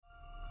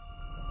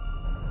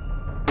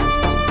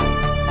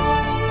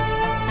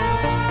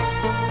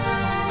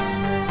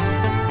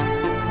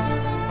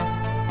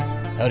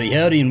Howdy,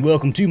 howdy, and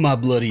welcome to My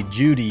Bloody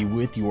Judy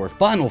with your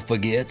final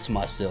forgets,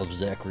 myself,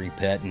 Zachary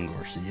Patton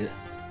Garcia.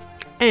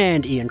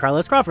 And Ian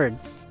Carlos Crawford.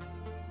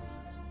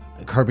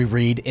 Kirby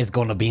Reed is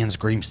going to be in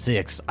Scream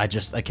 6. I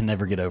can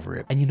never get over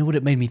it. And you know what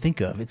it made me think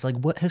of? It's like,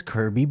 what has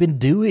Kirby been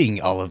doing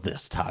all of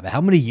this time?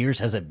 How many years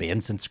has it been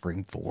since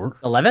Scream 4?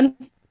 11?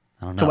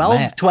 I don't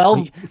know.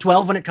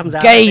 12 when it comes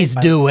out. Gay's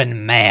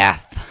doing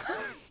math.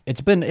 It's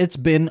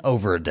been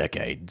over a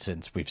decade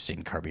since we've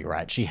seen Kirby,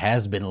 right? She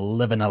has been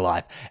living a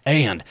life,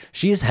 and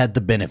she has had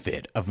the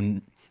benefit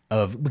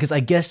of because I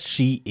guess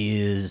she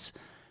is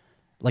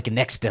like a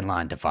next in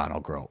line to Final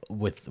Girl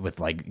with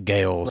like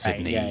Gail, Right,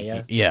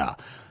 Sydney, yeah.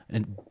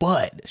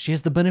 But she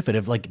has the benefit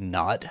of like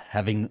not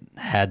having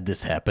had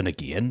this happen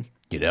again.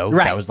 You know,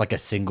 Right. That was like a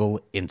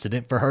single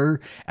incident for her,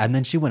 and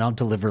then she went on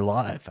to live her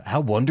life. How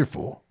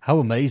wonderful! How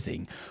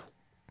amazing!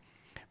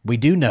 We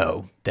do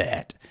know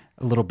that.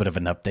 A little bit of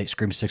an update.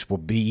 Scream 6 will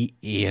be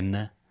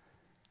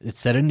it's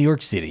set in New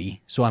York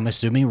City, so I'm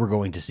assuming we're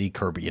going to see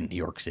Kirby in New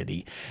York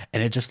City.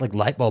 And it just like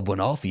light bulb went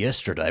off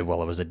yesterday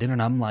while I was at dinner,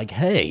 and I'm like,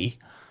 hey,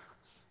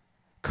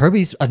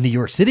 Kirby's a New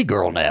York City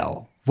girl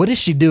now. What is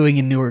she doing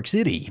in New York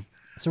City?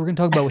 So we're going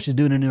to talk about what she's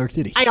doing in New York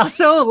City. I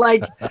also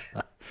like,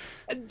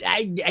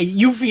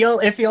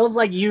 it feels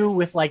like you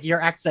with like your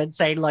accent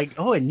saying like,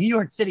 oh, in New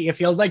York City, it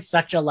feels like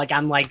such a, like,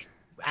 I'm like,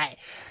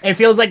 it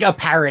feels like a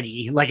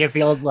parody. Like it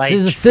feels like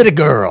she's a city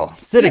girl.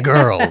 City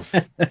girls.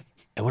 It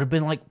would have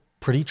been like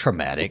pretty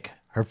traumatic.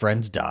 Her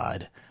friends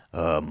died.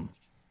 That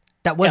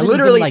wasn't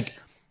literally even like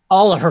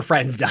all of her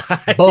friends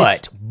died.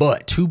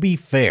 But to be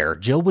fair,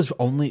 Jill was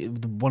only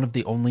one of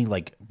the only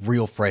like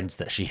real friends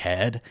that she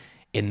had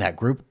in that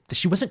group.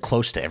 She wasn't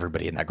close to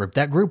everybody in that group.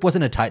 That group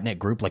wasn't a tight knit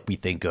group like we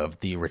think of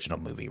the original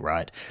movie,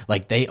 right?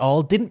 Like they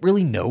all didn't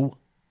really know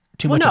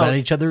too much about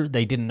each other.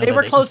 They didn't know they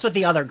were close with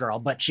the other girl,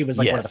 but she was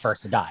like one of the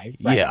first to die.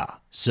 Right? Yeah.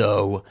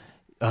 So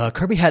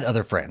Kirby had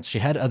other friends. She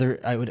had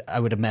other. I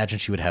would imagine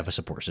she would have a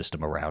support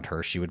system around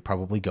her. She would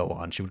probably go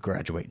on. She would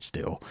graduate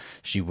still.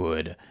 She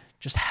would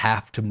just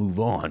have to move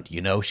on.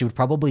 You know, she would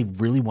probably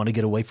really want to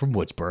get away from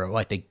Woodsboro.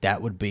 I think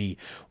that would be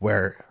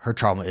where her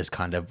trauma is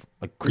kind of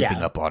like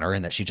creeping up on her,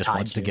 and that she just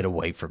wants to get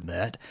away from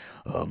that.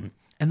 And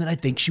then I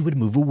think she would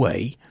move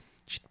away.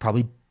 She'd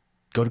probably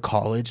go to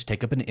college,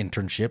 take up an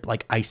internship.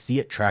 Like I see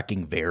it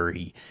tracking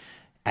very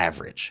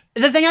average.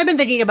 The thing I've been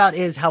thinking about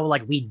is how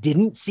like we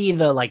didn't see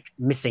the like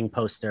missing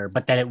poster,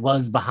 but that it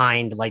was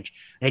behind like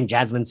I think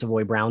Jasmine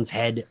Savoy Brown's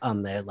head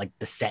on the like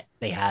the set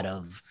they had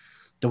of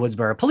the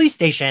Woodsboro police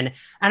station.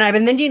 And I've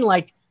been thinking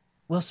like,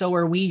 well, so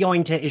are we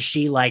going to, is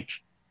she like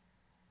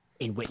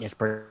in witness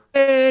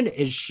protection?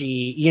 Is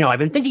she, I've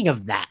been thinking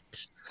of that.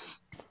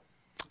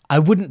 I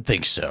wouldn't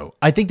think so.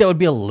 I think that would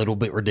be a little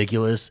bit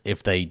ridiculous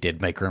if they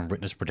did make her in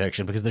witness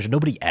protection because there's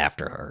nobody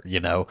after her,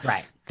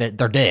 Right.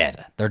 They're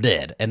dead. They're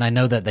dead. And I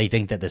know that they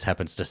think that this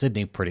happens to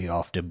Sydney pretty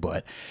often,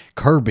 but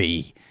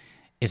Kirby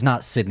is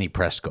not Sydney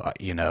Prescott,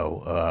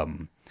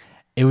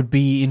 It would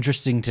be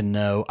interesting to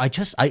know. I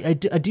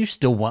do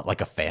still want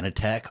like a fan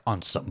attack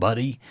on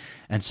somebody.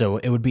 And so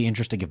it would be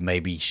interesting if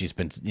maybe she's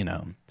been,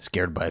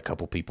 scared by a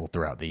couple people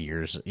throughout the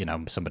years,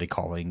 somebody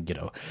calling,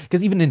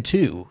 because even in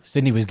 2,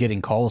 Sydney was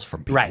getting calls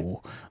from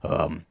people.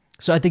 Right.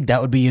 So I think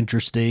that would be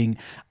interesting.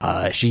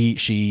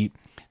 The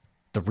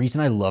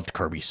reason I loved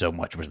Kirby so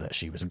much was that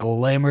she was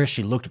glamorous.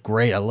 She looked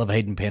great. I love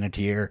Hayden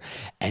Panettiere.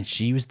 And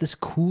she was this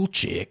cool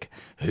chick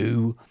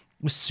who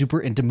was super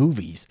into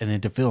movies and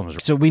into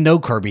films. So we know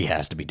Kirby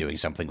has to be doing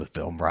something with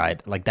film,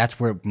 right? Like that's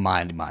where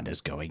my mind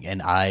is going.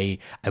 And I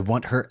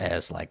want her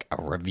as like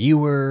a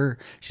reviewer.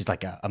 She's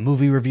like a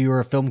movie reviewer,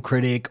 a film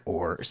critic,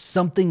 or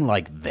something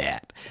like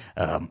that.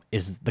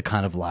 Is the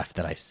kind of life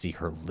that I see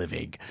her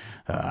living.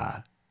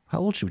 How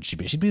old should she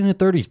be? She'd be in her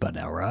 30s by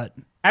now, right?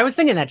 I was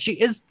thinking that she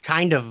is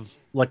kind of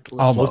like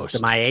close to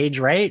my age,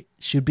 right?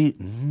 She'd be...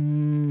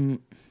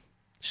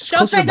 She's don't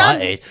closer say to my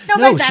that. age.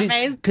 Don't make that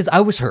face. Because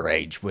I was her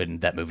age when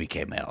that movie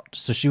came out.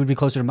 So she would be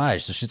closer to my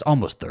age. So she's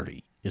almost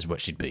 30 is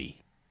what she'd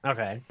be.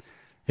 Okay.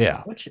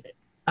 Yeah.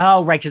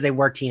 Oh, right, because they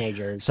were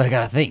teenagers. So I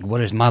got to think,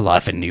 what is my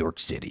life in New York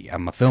City?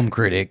 I'm a film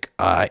critic.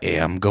 I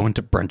am going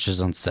to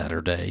brunches on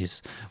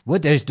Saturdays.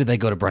 What days do they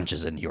go to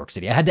brunches in New York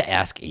City? I had to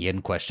ask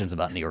Ian questions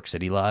about New York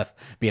City life,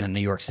 being a New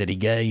York City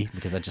gay,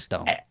 because I just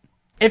don't.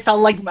 It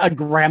felt like a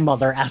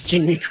grandmother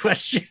asking me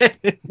questions.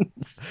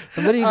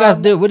 So what do you guys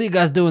do? What do you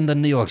guys do in the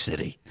New York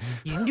City?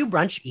 You can do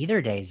brunch either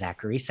day,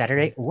 Zachary,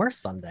 Saturday or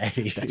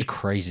Sunday. That's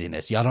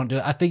craziness. Y'all don't do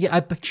it. I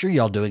picture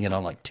y'all doing it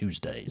on like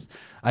Tuesdays.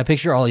 I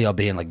picture all y'all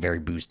being like very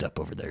boozed up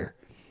over there.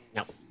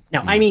 No,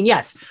 I mean,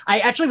 yes. I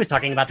actually was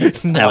talking about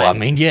this.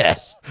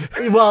 Yes.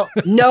 Well,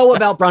 no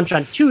about brunch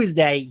on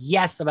Tuesday.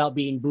 Yes, about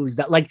being boozed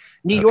up. Like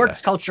New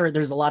York's culture,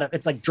 there's a lot of,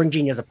 it's like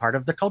drinking is a part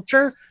of the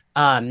culture.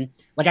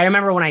 Like I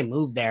remember when I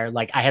moved there,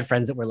 like I had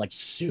friends that were like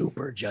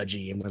super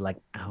judgy and were like,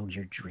 oh,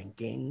 you're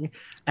drinking.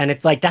 And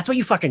it's like, that's what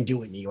you fucking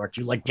do in New York.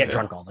 You like get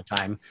drunk all the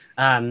time.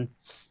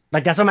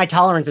 Like that's why my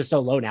tolerance is so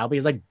low now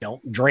because like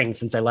don't drink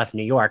since I left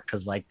New York.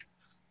 Cause like,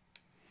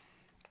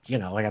 I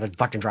got to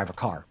fucking drive a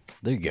car.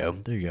 There you go.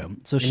 There you go.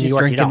 So New she's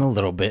York, you drinking a don't.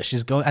 little bit.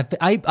 She's going.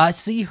 I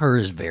see her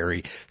as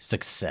very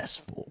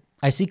successful.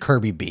 I see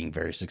Kirby being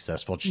very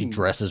successful. She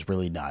dresses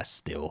really nice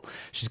still.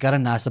 She's got a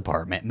nice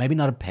apartment. Maybe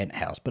not a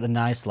penthouse, but a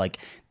nice, like,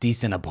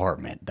 decent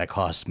apartment that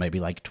costs maybe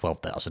like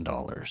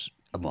 $12,000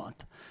 a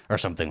month or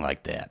something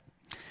like that.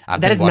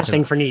 That is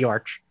nothing for New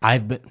York.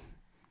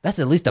 That's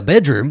at least a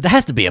bedroom. That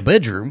has to be a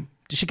bedroom.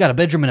 She got a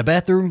bedroom and a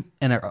bathroom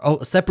and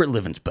a separate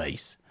living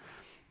space.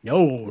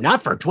 No,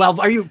 not for 12.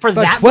 Are you for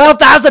that?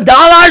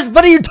 $12,000?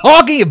 What are you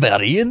talking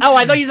about, Ian? Oh,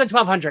 I thought you said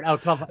 1,200. Oh,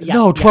 12. Yes,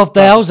 No, yes,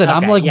 12,000. I'm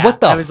okay, like, yeah. what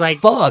the I was like,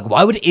 fuck?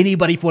 Why would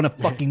anybody want to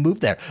fucking move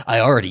there?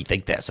 I already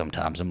think that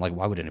sometimes. I'm like,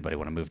 why would anybody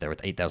want to move there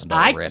with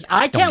 $8,000 rent?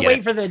 I Don't can't get wait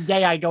it. for the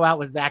day I go out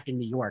with Zach in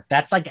New York.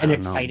 That's like an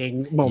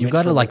exciting moment. You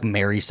got to for like me.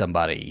 marry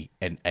somebody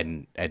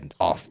and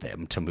off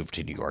them to move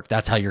to New York.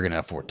 That's how you're going to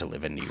afford to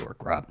live in New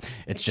York, Rob.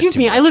 It's Excuse just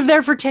me, too I lived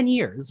there for 10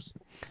 years.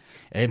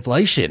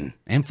 Inflation.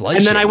 And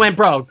then I went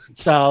broke.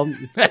 So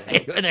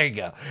there you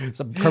go.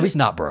 So Kirby's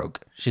not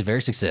broke. She's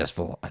very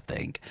successful, I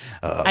think.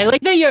 I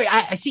like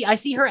that I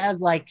see her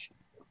as like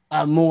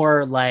a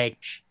more like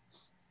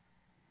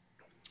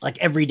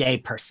everyday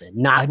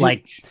person, not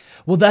like.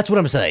 Well, that's what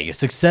I'm saying.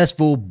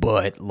 Successful,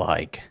 but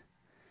like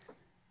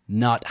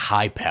not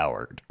high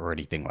powered or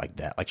anything like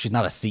that. Like she's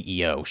not a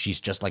CEO. She's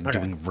just like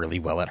doing really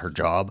well at her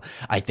job.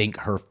 I think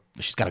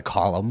she's got a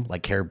column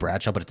like Carrie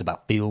Bradshaw, but it's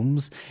about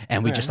films,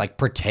 and we just like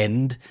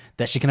pretend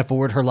that she can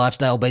afford her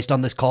lifestyle based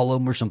on this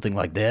column or something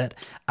like that.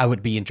 I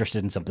would be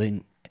interested in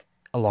something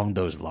along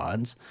those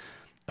lines.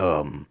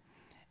 Well,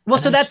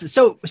 so that's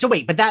so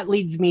wait, but that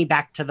leads me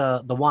back to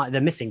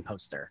the missing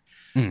poster.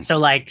 So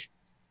like,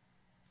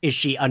 is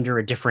she under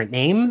a different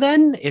name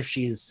then if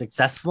she's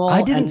successful?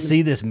 I didn't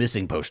see this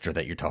missing poster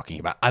that you're talking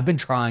about. I've been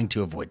trying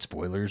to avoid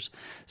spoilers,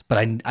 but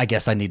I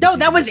guess I need to. No,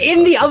 that was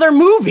in the other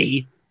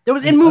movie. That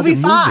was in movie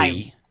 5.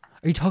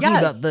 Are you talking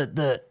about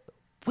the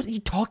what are you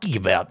talking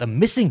about? The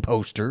missing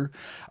poster?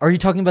 Or are you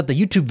talking about the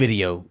YouTube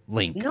video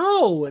link?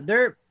 No,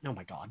 oh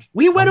my God.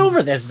 We went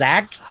over this,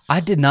 Zach. I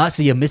did not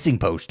see a missing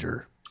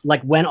poster.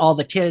 Like when all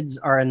the kids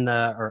are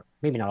or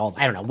maybe not all,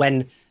 I don't know,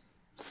 when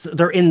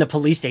they're in the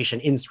police station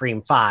in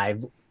Scream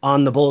 5,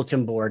 on the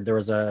bulletin board, there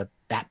was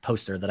that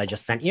poster that I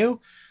just sent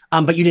you.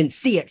 But you didn't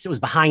see it because it was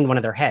behind one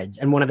of their heads.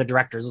 And one of the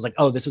directors was like,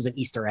 oh, this was an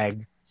Easter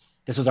egg.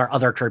 This was our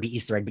other Kirby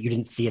Easter egg, but you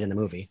didn't see it in the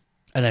movie.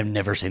 And I've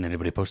never seen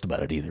anybody post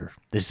about it either.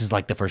 This is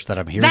like the first that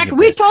I'm hearing. Zach,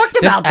 we talked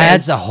about this.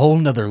 Adds a whole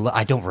nother.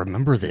 I don't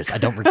remember this. I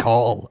don't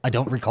recall. I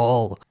don't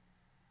recall.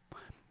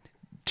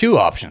 Two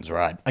options,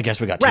 right? I guess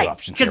we got two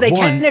options. Because they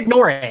can't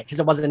ignore it because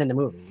it wasn't in the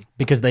movie.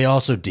 Because they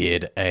also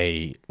did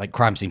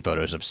crime scene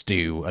photos of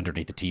Stu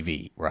underneath the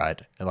TV,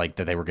 right? Like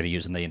that they were going to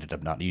use and they ended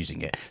up not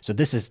using it. So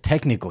this is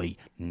technically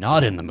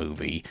not in the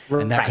movie.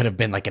 And that could have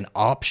been like an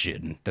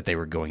option that they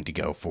were going to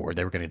go for.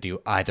 They were going to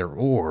do either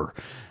or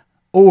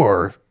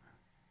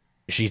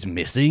she's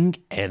missing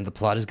and the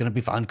plot is going to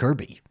be find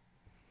Kirby.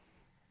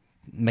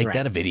 Make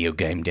that a video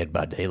game, Dead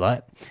by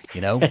Daylight.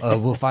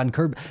 We'll find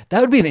Kirby.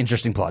 That would be an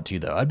interesting plot too,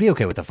 though. I'd be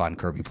okay with a find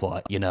Kirby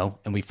plot,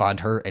 and we find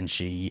her and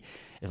she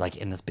is like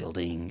in this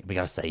building. We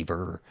gotta save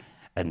her,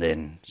 and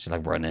then she's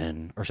like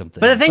running or something.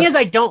 But the thing is,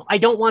 I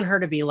don't want her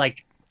to be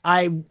like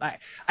I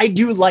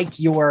do like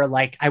your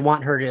like. I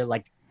want her to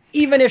like,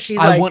 even if she's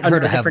like, I want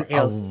her to have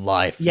a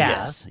life. Yeah.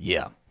 Yes,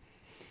 yeah.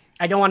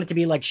 I don't want it to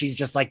be like she's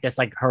just like this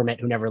like hermit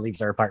who never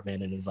leaves her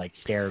apartment and is like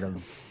scared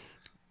of.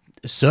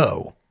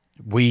 So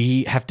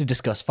we have to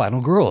discuss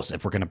Final Girls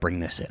if we're going to bring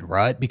this in,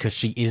 right? Because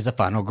she is a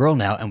Final Girl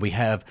now, and we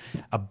have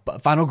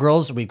Final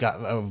Girls. We've got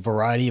a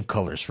variety of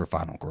colors for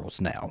Final Girls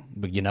now.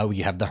 But,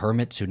 you have the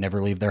hermits who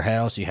never leave their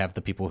house. You have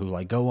the people who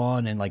like go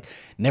on and like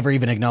never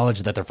even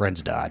acknowledge that their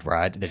friends died,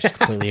 right? They just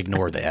completely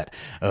ignore that.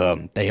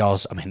 They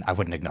also, I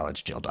wouldn't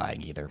acknowledge Jill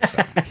dying either.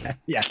 So.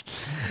 Yeah.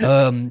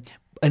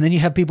 And then you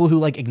have people who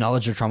like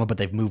acknowledge their trauma, but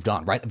they've moved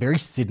on, right? Very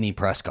Sydney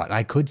Prescott. And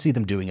I could see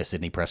them doing a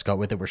Sydney Prescott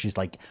with it where she's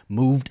like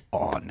moved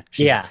on.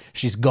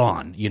 She's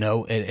gone,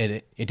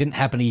 It didn't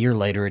happen a year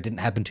later. It didn't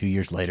happen 2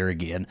 years later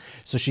again.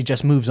 So she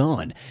just moves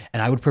on.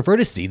 And I would prefer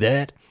to see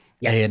that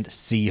and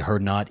see her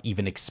not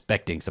even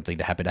expecting something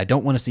to happen. I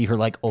don't want to see her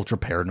like ultra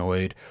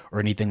paranoid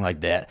or anything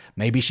like that.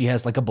 Maybe she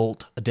has like a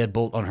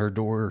deadbolt on her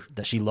door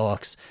that she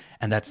locks.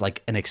 And that's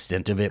like an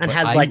extent of it. And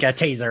has like a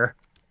taser.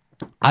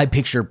 I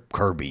picture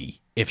Kirby,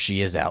 if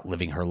she is out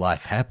living her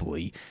life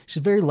happily,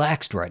 she's very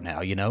laxed right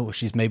now,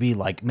 She's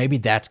maybe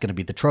that's going to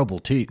be the trouble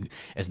too,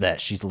 is that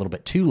she's a little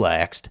bit too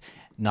laxed,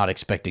 not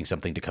expecting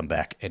something to come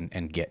back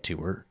and get to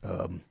her.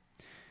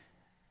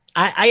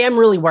 I am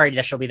really worried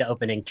that she'll be the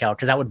opening kill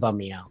because that would bum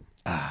me out.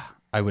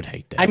 I would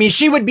hate that.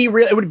 She would be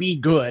real. It would be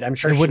good. I'm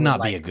sure it would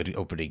not be a good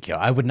opening kill.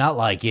 I would not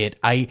like it.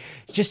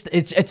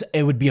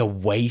 It would be a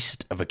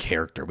waste of a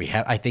character.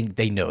 I think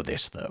they know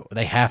this though.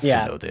 They have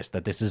to know this,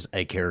 that this is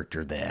a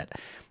character that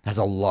has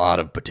a lot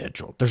of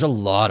potential. There's a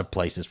lot of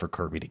places for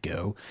Kirby to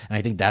go. And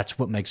I think that's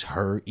what makes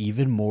her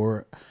even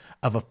more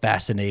of a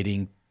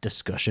fascinating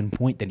discussion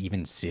point than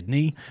even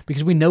Sydney,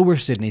 because we know where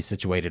Sydney's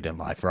situated in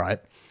life, right?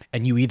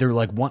 And you either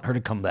like want her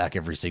to come back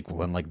every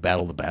sequel and like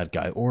battle the bad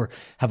guy, or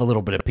have a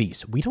little bit of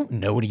peace. We don't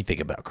know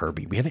anything about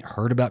Kirby. We haven't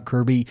heard about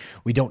Kirby.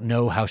 We don't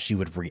know how she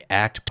would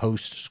react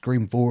post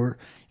Scream 4.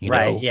 You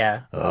know?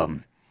 Yeah.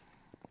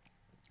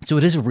 So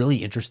it is a really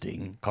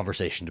interesting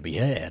conversation to be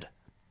had.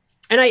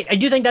 And I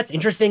do think that's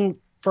interesting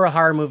for a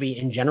horror movie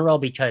in general,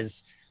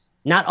 because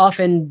not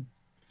often,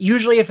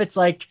 usually if it's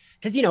like,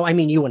 because, you know, I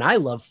mean, you and I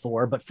love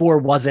 4, but 4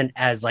 wasn't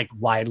as like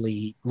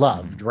widely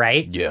loved,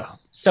 right? Yeah.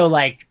 So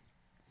like,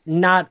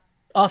 not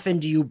often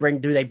do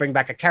they bring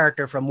back a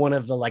character from one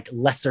of the like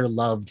lesser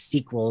loved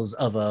sequels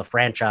of a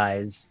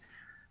franchise.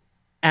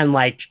 And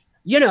like,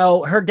 you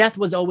know, her death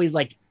was always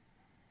like,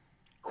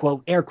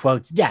 quote, air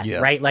quotes, death,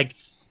 right? Like,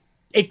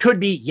 it could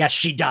be, yes,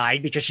 she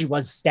died because she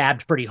was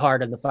stabbed pretty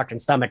hard in the fucking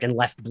stomach and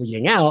left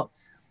bleeding out.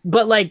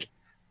 But like,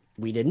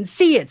 we didn't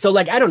see it. So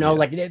like, I don't know.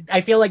 Like,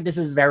 I feel like this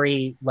is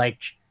very like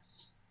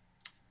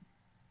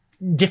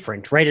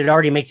different, right? It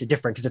already makes it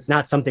different because it's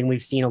not something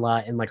we've seen a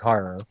lot in like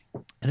horror.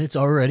 And it's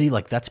already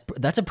like,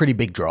 that's a pretty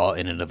big draw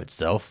in and of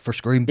itself for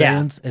Scream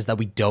fans, is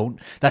that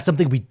that's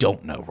something we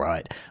don't know,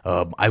 right?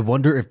 I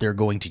wonder if they're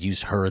going to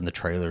use her in the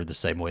trailer the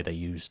same way they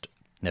used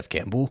Neve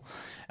Campbell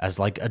as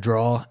like a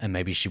draw, and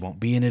maybe she won't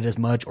be in it as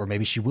much, or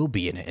maybe she will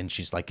be in it and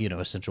she's like, you know,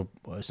 a central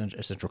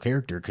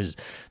character, because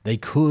they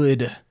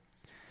could.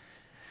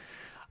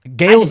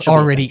 Gail's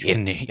already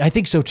in it. I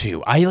think so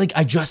too.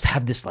 I just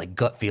have this like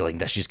gut feeling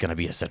that she's going to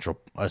be a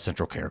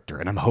central character,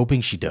 and I'm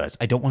hoping she does.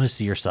 I don't want to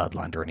see her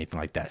sidelined or anything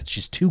like that.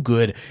 She's too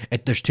good.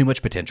 There's too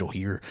much potential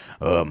here.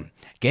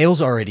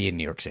 Gail's already in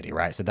New York City,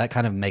 right? So that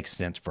kind of makes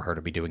sense for her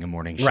to be doing a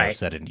morning show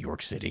set in New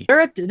York City.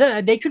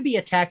 They could be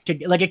attacked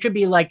to, like, it could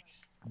be like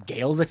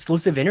Gail's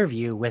exclusive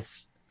interview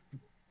with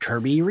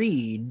Kirby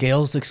Reed.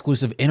 Gail's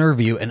exclusive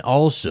interview, and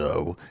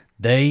also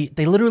they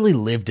literally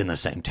lived in the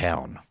same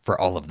town for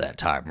all of that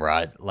time,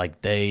 right?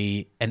 Like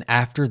and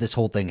after this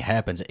whole thing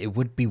happens, it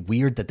would be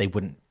weird that they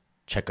wouldn't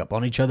check up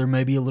on each other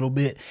maybe a little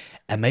bit.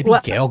 And maybe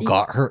Gail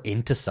got her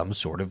into some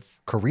sort of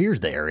career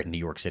there in New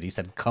York City,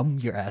 said, come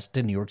your ass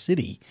to New York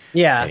City.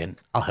 Yeah. And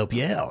I'll help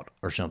you out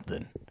or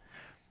something.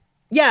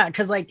 Yeah,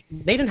 because like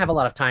they didn't have a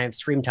lot of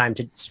screen time.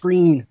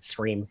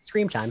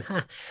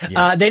 Huh?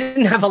 Yeah. They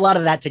didn't have a lot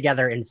of that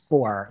together in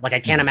 4. Like I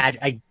can't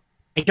imagine.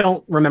 I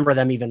don't remember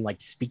them even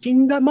like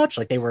speaking that much.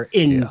 Like they were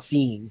in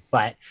scene,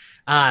 but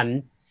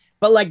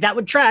like that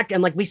would track.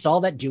 And like we saw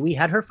that Dewey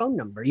had her phone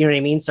number. You know what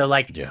I mean? So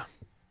like,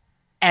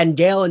 and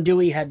Gail and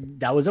Dewey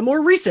that was a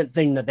more recent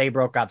thing that they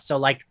broke up. So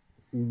like,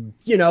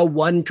 you know,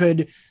 one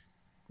could.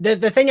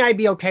 The thing I'd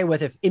be okay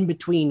with if in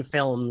between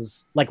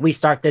films, like we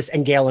start this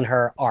and Gail and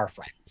her are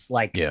friends.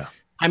 Like,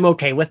 I'm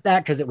okay with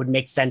that because it would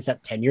make sense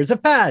that 10 years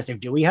have passed.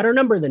 If Dewey had her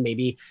number, then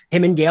maybe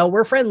him and Gail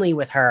were friendly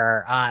with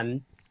her.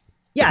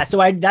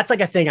 So that's like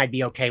a thing I'd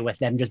be okay with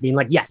them just being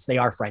like, yes, they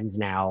are friends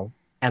now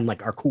and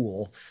like are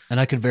cool. And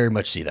I could very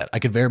much see that. I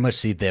could very much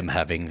see them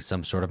having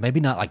some sort of,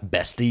 maybe not like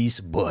besties,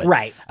 but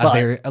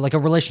like a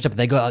relationship.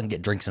 They go out and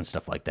get drinks and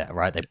stuff like that,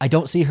 right? I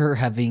don't see her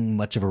having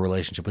much of a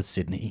relationship with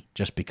Sydney,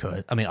 just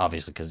because, I mean,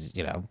 obviously, because,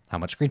 you know, how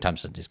much screen time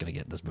Sydney's going to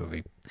get in this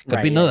movie.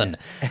 Could be none.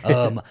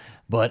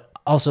 But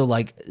also,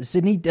 like,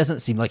 Sydney doesn't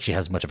seem like she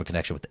has much of a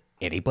connection with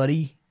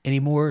anybody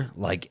anymore.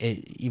 Like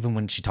even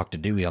when she talked to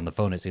Dewey on the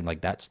phone, it seemed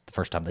like that's the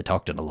first time they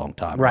talked in a long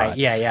time. Right.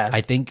 Yeah. I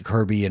think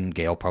Kirby and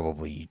Gail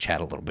probably chat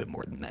a little bit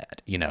more than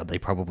that. You know, they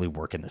probably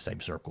work in the same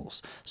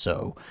circles.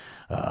 So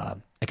I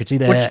could see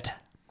that.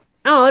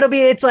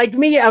 It's like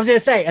me. I was gonna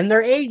say, and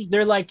their age,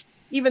 they're like,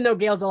 even though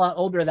Gail's a lot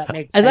older, that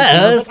makes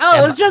sense.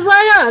 It's just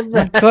like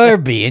us.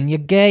 Kirby and your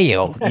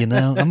Gail, you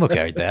know, I'm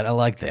okay with that. I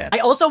like that. I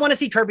also want to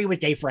see Kirby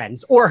with gay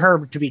friends, or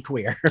her to be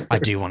queer. I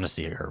do want to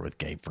see her with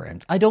gay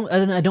friends. I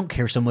don't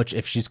care so much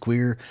if she's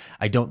queer.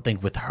 I don't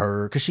think with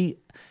her, because she.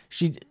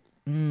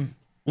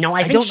 No,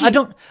 I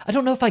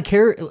don't know if I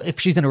care if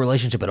she's in a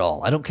relationship at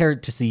all. I don't care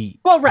to see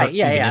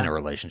in a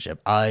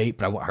relationship.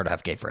 But I want her to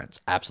have gay friends.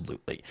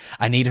 Absolutely.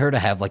 I need her to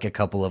have like a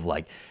couple of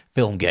like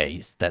film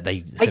gays that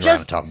they sit around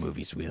and talk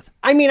movies with.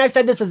 I mean, I've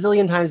said this a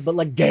zillion times, but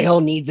like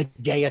Gail needs a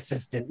gay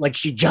assistant. Like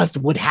she just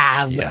would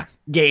have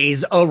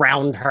gays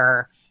around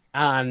her.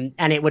 And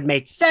it would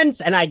make sense.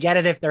 And I get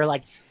it if they're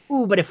like,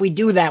 ooh, but if we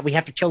do that, we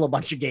have to kill a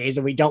bunch of gays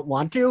and we don't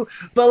want to.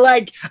 But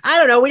like, I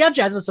don't know. We got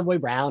Jasmine Savoy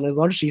Brown. As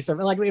long as she's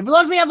like, as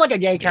long as we have like a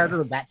gay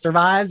character that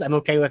survives, I'm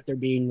okay with there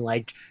being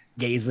like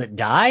gays that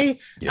die.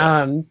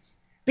 Yeah.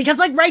 Because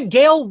like, right,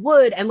 Gail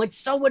would, and like,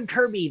 so would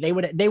Kirby.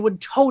 They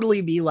would totally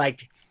be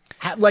like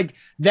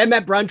them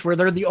at brunch where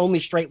they're the only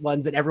straight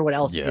ones and everyone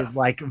else is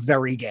like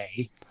very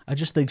gay. I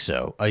just think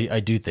so.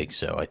 I do think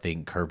so. I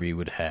think Kirby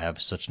would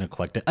have such an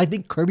eclectic. I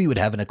think Kirby would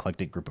have an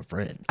eclectic group of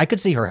friends. I could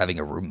see her having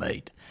a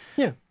roommate.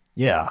 Yeah.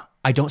 Yeah.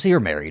 I don't see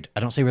her married. I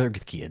don't see her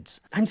with kids.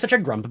 I'm such a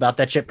grump about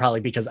that shit, probably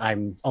because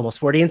I'm almost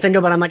 40 and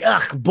single, but I'm like,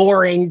 ugh,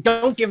 boring.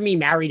 Don't give me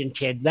married and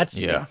kids.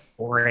 That's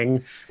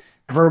boring.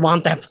 Ever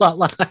want that plot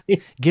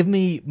line? Give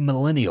me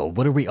millennial.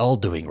 What are we all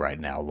doing right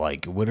now?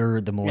 Like, what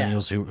are the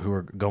millennials who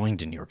are going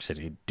to New York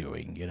City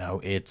doing? You know,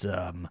 it's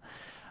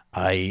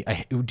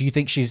Do you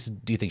think she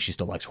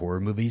still likes horror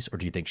movies, or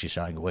do you think she's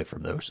shying away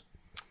from those?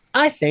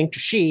 I think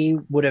she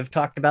would have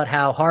talked about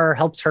how horror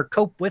helps her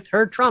cope with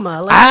her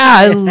trauma.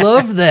 I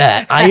love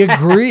that. I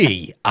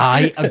agree.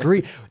 I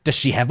agree. Does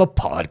she have a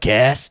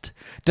podcast?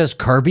 Does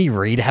Kirby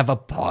Reed have a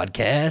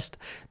podcast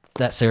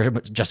that Sarah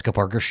Jessica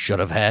Parker should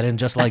have had? And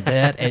just like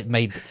that,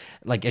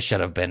 it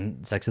should have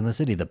been Sex and the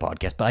City, the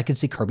podcast. But I could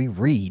see Kirby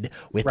Reed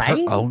with her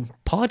own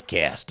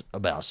podcast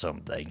about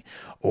something,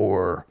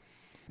 or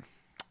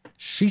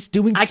she's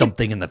doing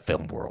something in the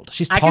film world.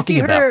 She's talking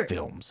about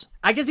films.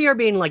 I can see her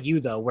being like you,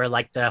 though, where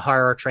like the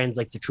horror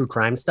translates to true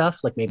crime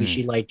stuff. Like maybe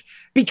she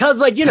because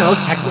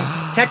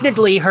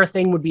technically her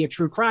thing would be a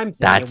true crime thing.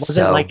 That's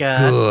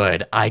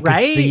good. I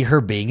could see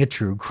her being a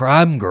true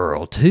crime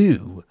girl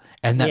too.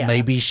 And that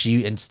maybe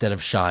she, instead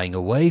of shying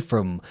away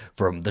from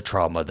the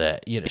trauma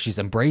that, she's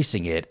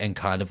embracing it and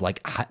kind of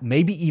like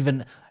maybe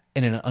even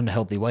in an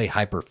unhealthy way,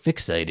 hyper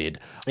fixated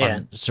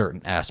on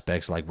certain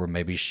aspects, like where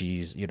maybe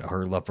she's,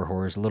 her love for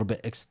horror is a little bit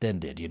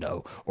extended,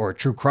 or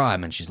true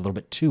crime, and she's a little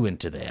bit too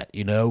into that,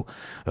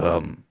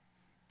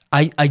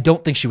 I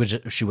don't think she would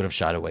have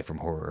shied away from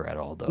horror at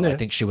all, though. No. I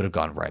think she would have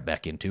gone right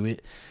back into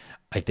it.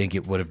 I think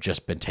it would have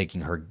just been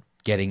taking her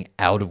getting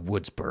out of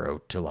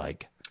Woodsboro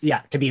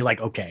to be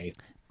like, okay,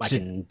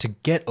 to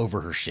get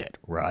over her shit,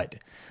 right?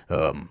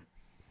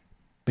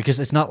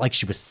 Because it's not like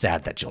she was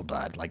sad that Jill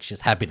died. Like,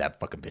 she's happy that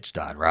fucking bitch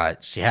died,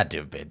 right? She had to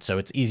have been. So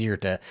it's easier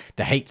to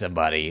hate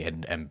somebody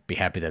and be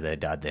happy that they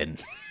died than...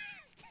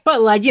 But,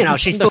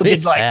 she still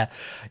did, still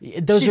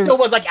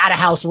was, at a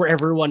house where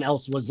everyone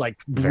else was,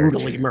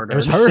 brutally murdered. It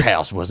was her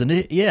house, wasn't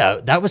it?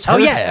 Yeah, that was her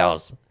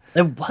house.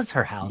 It was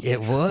her house.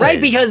 It was. Right,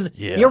 because...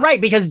 You're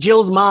right, because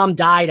Jill's mom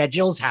died at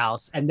Jill's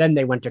house, and then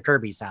they went to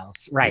Kirby's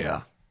house. Right.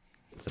 Yeah.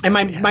 And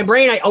my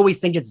brain, I always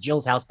think it's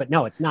Jill's house, but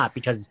no, it's not,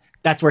 because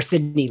that's where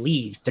Sydney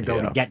leaves to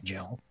go to get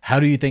Jill. How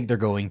do you think they're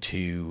going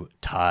to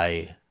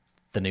tie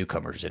the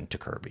newcomers into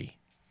Kirby?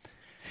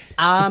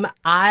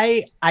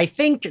 I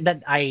think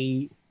that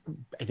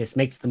this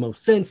makes the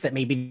most sense that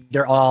maybe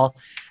they're all,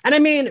 and I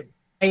mean,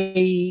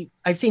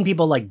 I've seen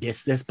people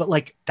diss this,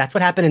 but that's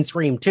what happened in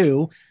Scream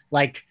 2.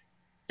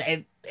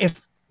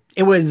 If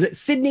it was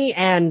Sydney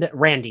and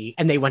Randy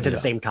and they went to the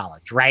same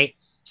college, right?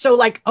 So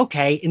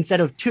okay, instead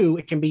of 2,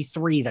 it can be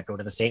 3 that go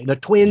to the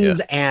twins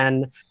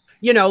and,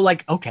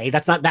 okay,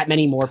 that's not that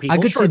many more people. I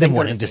could see them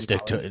wanting to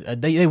stick to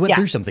it. They went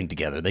through something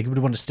together. They would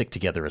want to stick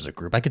together as a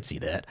group. I could see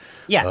that.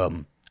 Yeah.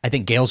 I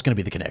think Gail's going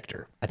to be the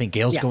connector. I think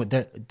Gail's going,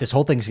 this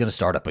whole thing is going to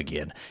start up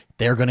again.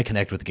 They're going to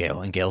connect with Gail,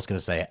 and Gail's going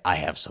to say, I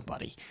have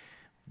somebody.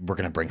 We're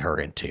going to bring her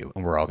in too,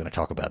 and we're all going to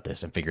talk about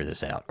this and figure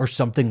this out, or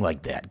something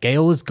like that.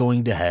 Gail is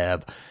going to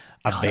have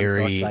I'm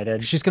so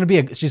excited. She's gonna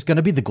be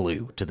the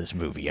glue to this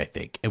movie, I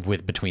think,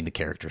 between the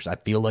characters. I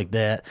feel like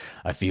that.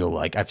 I feel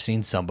like I've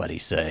seen somebody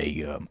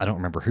say, I don't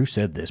remember who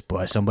said this,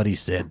 but somebody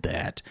said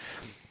that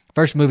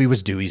first movie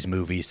was Dewey's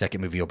movie,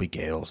 second movie will be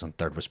Gail's, and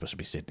third was supposed to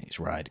be Sydney's,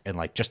 right? And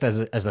just as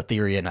a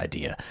theory and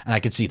idea, and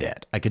I could see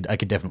that. I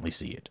could definitely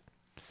see it.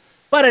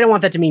 But I don't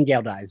want that to mean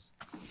Gail dies.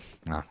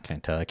 I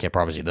can't tell. I can't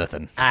promise you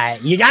nothing.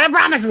 You gotta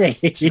promise me.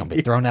 She's gonna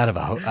be thrown out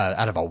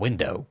of a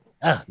window.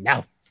 Oh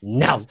no.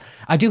 No,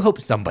 I do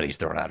hope somebody's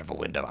thrown out of a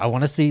window. I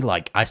want to see,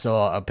 I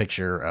saw a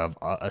picture of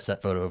a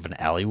set photo of an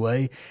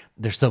alleyway.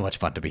 There's so much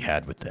fun to be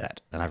had with that.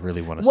 And I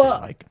really want to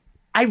see,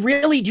 I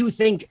really do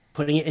think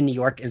putting it in New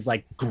York is,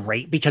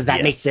 great, because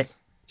that makes it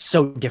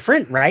so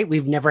different, right?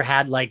 We've never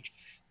had,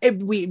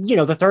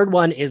 the third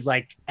one is,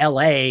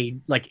 LA,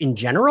 in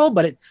general,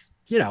 but it's,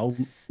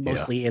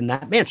 mostly in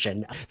that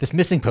mansion. This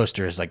missing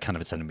poster is, kind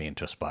of sending me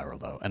into a spiral,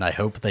 though. And I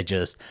hope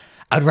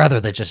I'd rather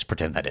they just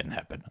pretend that didn't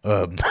happen.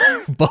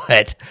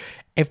 But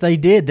if they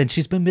did, then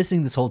she's been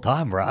missing this whole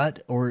time, right?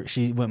 Or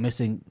she went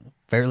missing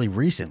fairly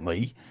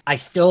recently. I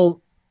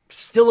still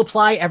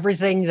apply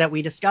everything that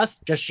we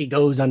discussed, just she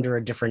goes under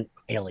a different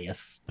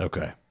alias.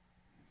 Okay.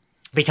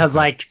 Because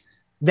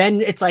then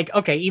it's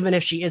okay, even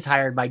if she is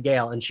hired by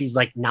Gail and she's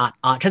not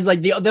on, because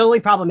the only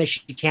problem is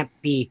she can't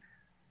be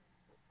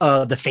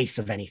the face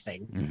of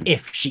anything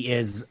if she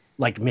is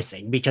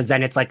missing, because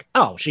then it's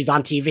oh, she's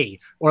on TV,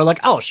 or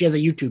oh, she has a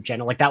YouTube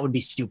channel. That would be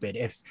stupid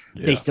if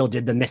they still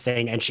did the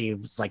missing and she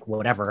was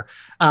whatever.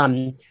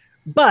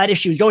 But if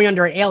she was going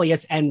under an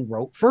alias and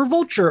wrote for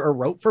Vulture or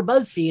wrote for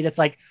BuzzFeed, it's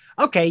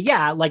okay,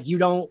 yeah, you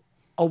don't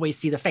always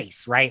see the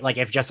face, right?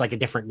 If just a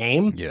different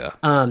name. Yeah.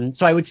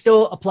 So I would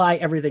still apply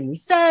everything we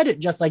said,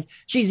 just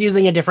she's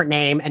using a different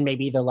name, and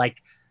maybe the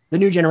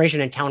new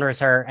generation encounters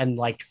her and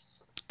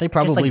they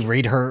probably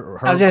read her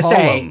I was gonna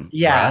column,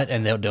 say, right?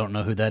 And they don't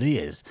know who that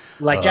is.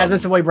 Jasmine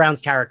Savoy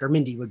Brown's character,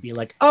 Mindy, would be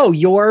oh,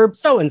 you're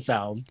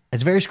so-and-so.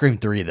 It's very Scream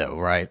 3, though,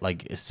 right?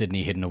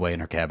 Sydney hidden away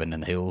in her cabin in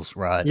the hills,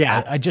 right?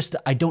 Yeah.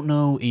 I don't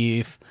know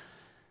if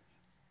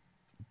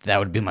that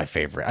would be my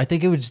favorite. I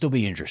think it would still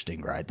be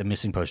interesting, right? The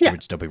missing poster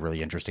would still be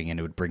really interesting, and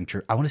it would bring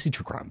I want to see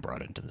true crime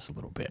brought into this a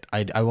little bit.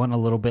 I want a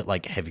little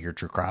bit heavier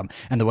true crime,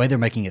 and the way they're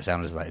making it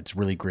sound is that it's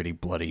really gritty,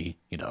 bloody.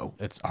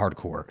 It's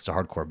hardcore. It's a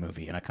hardcore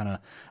movie, and I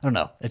don't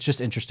know. It's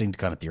just interesting to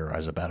kind of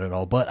theorize about it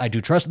all. But I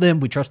do trust them.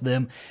 We trust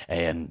them,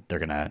 and they're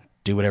gonna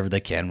do whatever they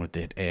can with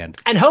it, and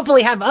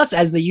hopefully have us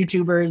as the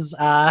YouTubers.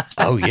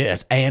 Oh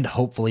yes, and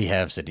hopefully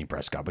have Sydney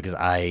Prescott, because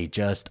I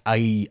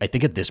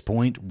think at this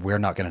point we're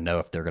not going to know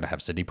if they're going to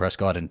have Sydney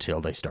Prescott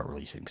until they start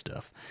releasing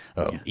stuff.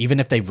 Even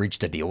if they've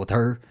reached a deal with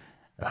her,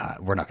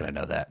 we're not going to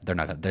know that. They're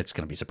not. That's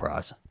going to be a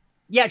surprise.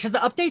 Yeah, because the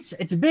updates,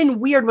 it's been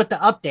weird with the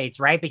updates,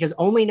 right? Because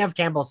only Nev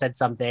Campbell said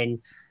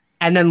something,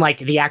 and then like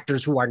the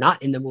actors who are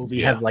not in the movie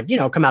have like,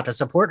 come out to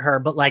support her,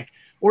 but like,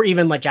 or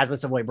even like Jasmine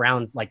Savoy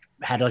Brown's like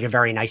had like a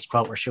very nice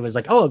quote where she was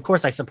like, "Oh, of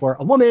course I support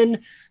a woman,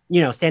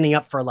 standing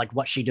up for like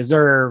what she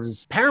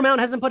deserves." Paramount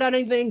hasn't put out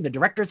anything. The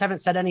directors haven't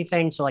said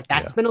anything. So like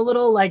that's been a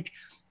little like,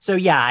 so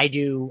yeah, I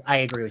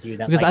agree with you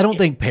that, because like, I don't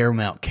think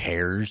Paramount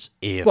cares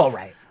if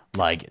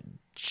like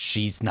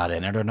she's not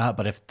in it or not,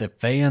 but if the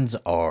fans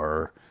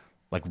are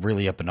like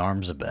really up in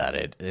arms about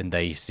it and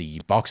they see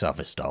box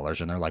office dollars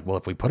and they're like, well,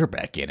 if we put her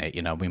back in it,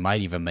 we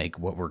might even make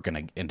what we're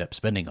going to end up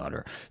spending on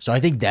her. So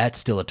I think that's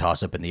still a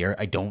toss up in the air.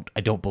 I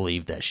don't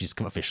believe that she's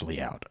officially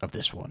out of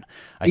this one.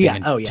 I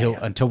think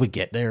until we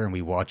get there and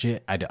we watch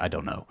it, I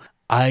don't know.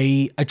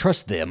 I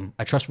trust them.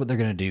 I trust what they're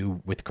going to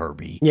do with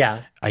Kirby.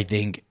 Yeah. I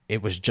think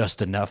it was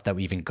just enough that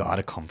we even got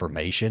a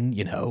confirmation,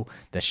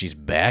 that she's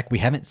back. We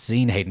haven't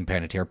seen Hayden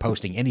Panettiere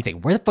posting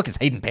anything. Where the fuck is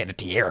Hayden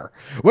Panettiere?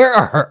 Where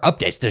are her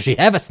updates? Does she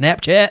have a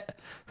Snapchat?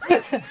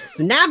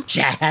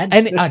 Snapchat?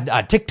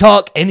 And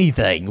TikTok,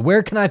 anything.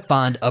 Where can I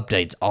find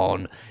updates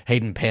on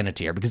Hayden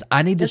Panettiere? Because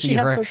I need to see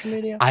her. Social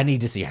media? I need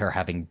to see her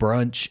having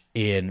brunch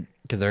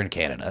because they're in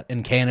Canada.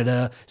 In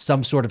Canada,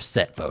 some sort of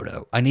set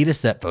photo. I need a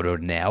set photo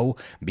now,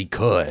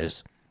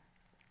 because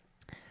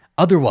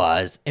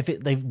otherwise, if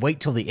they wait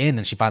till the end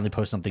and she finally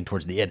posts something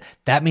towards the end,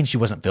 that means she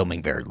wasn't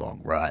filming very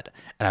long, right?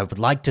 And I would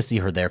like to see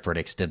her there for an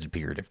extended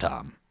period of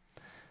time.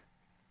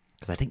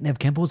 Because I think Nev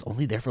Campbell was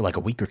only there for like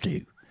a week or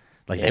two.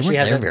 Like, they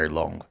weren't there very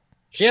long.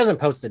 She hasn't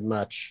posted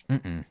much.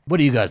 What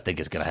do you guys think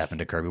is going to happen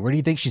to Kirby? Where do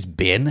you think she's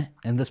been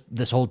in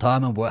this whole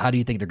time? And how do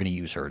you think they're going to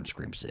use her in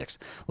Scream 6?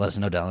 Let us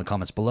know down in the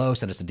comments below.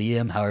 Send us a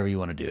DM, however you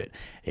want to do it.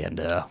 And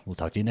we'll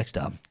talk to you next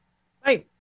time.